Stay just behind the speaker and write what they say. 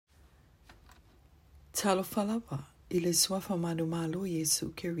Talo falava, I le suafa manu malo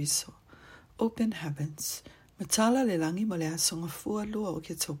Yesu Keriso. Open heavens. MATALA le langi mo le asonga fua lua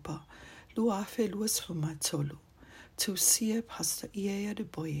OKETOPA. Lua afe luas fumatolu. Tusi Pastor I de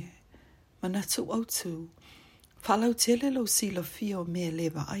boye. Manatu Autu. Faalautele lo silafia o me le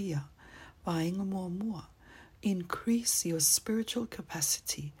vaaia. Vaainga mua. Increase your spiritual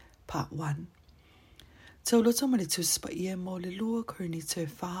capacity. Part 1. Tauloto ma le Tusi Paia mo le lua Korinito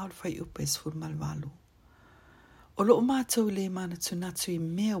Faalautele fur malvalu. O loo matou le mānatunatu I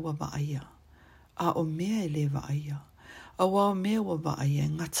mea wa vaaia. A o mea le vaaia. A wa o mea wa vaaia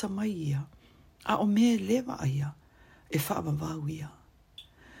ngata mai ia. A o mea le vaaia e avavau ia.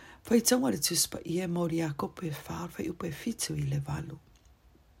 Faitauga le Tusi Paia mo le Iakopo Faitauga fitu I le valu.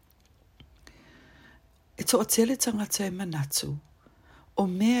 E toatele tagata e manatu. O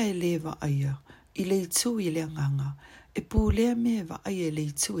mea e le vaaia I le itu I le agaga. E pulea mea vaaia e le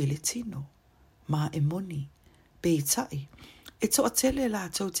itu I le tino. Ma e moni. Peitai, e toatele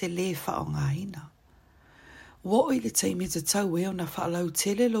latou te le faaaogaina. Wo I le taimi tatau e ona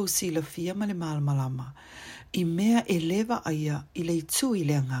faalautele lo silafia ma le malamalama, I mea e le vaaia I le itu I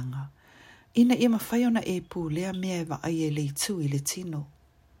le agaga. Ina ia mawhai ona e pulea mea e vaaia I le itu I le tino.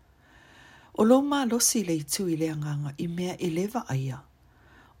 O lo malosi I le itu I le agaga I mea e le vaaia.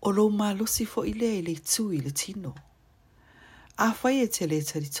 O lo malosi fo I le itu I le tino. A whai e te le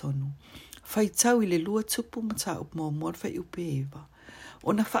taritonu. Faitau I le lua tupu matau mo mo fai upe eva.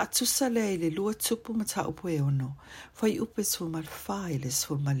 Ona faatusa le I le lua tupu matau po e ono. Fai upe su mal faile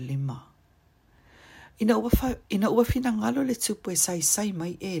su mal lima. Ina ua fina ngalo le tupu e sai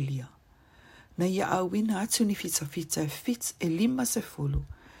mai elia. Na ia awina atu ni fita e fit e lima se fulu.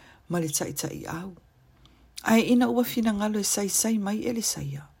 Ma le taitai'au. Ai ina ua fina ngalo e sai mai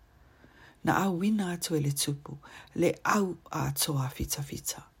elisaia. Na awina atu e le tupu. Le au a toa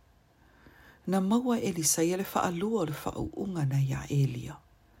fita. Na maua Elisa I le faalua o le faauunga na ia Elia.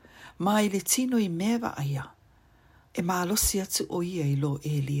 Ma I le tino I mea vaaia. E maalosi atu o ia I lo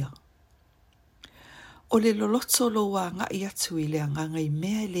Elia. O le loloto lo wa ngai atu I le anganga I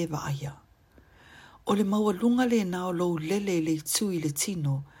mea I le vaaia. O le maua lunga le nao lo lele le itu I le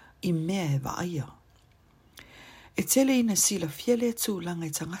tino I mea e vaaia. E tele ina silafia le atu langa I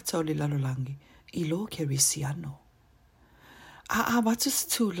tagata o le lalolangi I lo kerisiano. A watu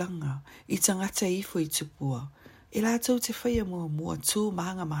tu langa I tagata ifo I tupua. E latou te whaia mua tu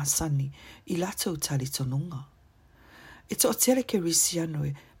maanga mahasani I latou talitonunga. E toatele ke risiano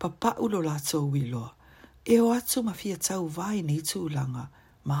e papa ulo latou wiloa. E o atu mafia tau vai ni tu langa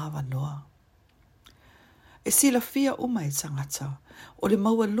mahawa noa. E silafia uma e tagata o le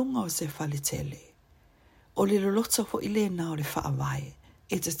maua lunga o se faalautele. O le lolota fo ile na o le faavae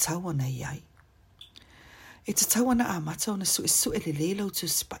e te tawana iai. E te tawana a mata ona su e le leila o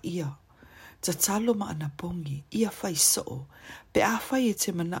Tusi Paia. Ta talo ma ana pongi, ia fai soo, pe a fai e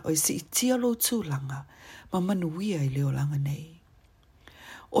te mana o e si itia lo tūlanga, ma manuia I leo langa nei.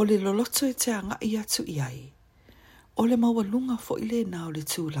 O le loloto e te anga I atu iai. O le mawalunga fo ile na o le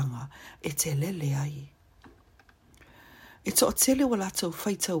tūlanga e te lele ai. E toatele wa latou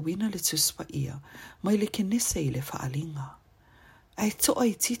faitauga le Tusi Paia, mai le Kenese I le Faaaliga. Ai toa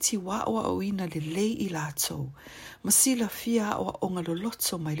I titi wa o ina le lei I latou, ma silafia o onga lo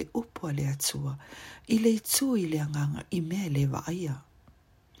loto mai le upu le atua, I le itu I le agaga I mea le vaaia.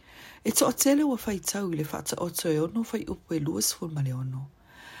 E toatele wa Faitauga I le Faataoto e ono fai upu e luas ful ma le ono.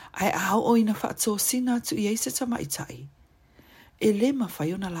 Ai ao o ina faatosina atu I eise tamaitai. E le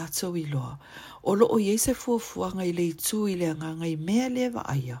mawhai ona latou I loa, o lo o eise fuafuanga I le itu I le agaga I mea le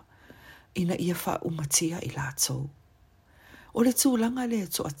vaaia, ina ia fa umatia I latou. O le tūlanga le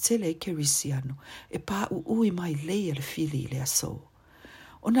toatele e kerisiano e pā ui mai lei le fili le aso.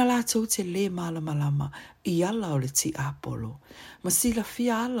 O na latou te le malama I ala o le ti apolo, ma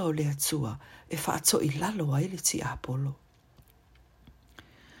silafia ala o le atua e whaato I lalo ai le ti apolo.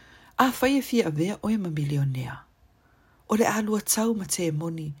 A whai e fia avea o e ma milionea. O le alua tau ma te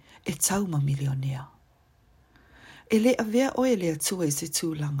moni e tau ma milionea. E le avea o e le atua I se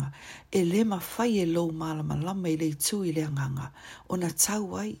tūlanga, e le mawhai e lou malama I le itu I le agaga, o na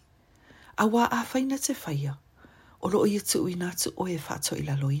tau ai. A wā a whaina te whaia, o lo I atu I natu o e whaato I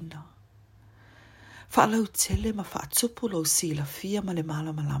laloina. Faalautele ma whaatupu lo silafia ma le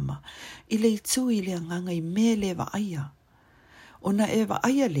malama, I le itu I le agaga I mea le vaaia. O na e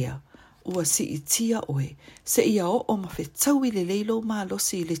vaaia lea, ua si itia oe, se ia o ma whetau I le leilo ma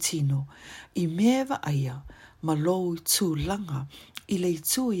losi I le tino, I mea vaaia, ma lou tūlanga I le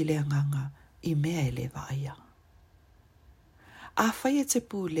itu I le agaga I mea e le vaaia. A whai e te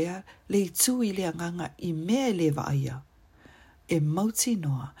pulea le itu I le agaga I mea e le vaaia. e mauti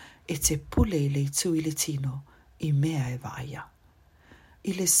noa e te pule I le itu I le tino I mea e vaaia.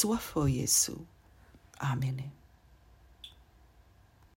 I le suafo Iesu. Amene.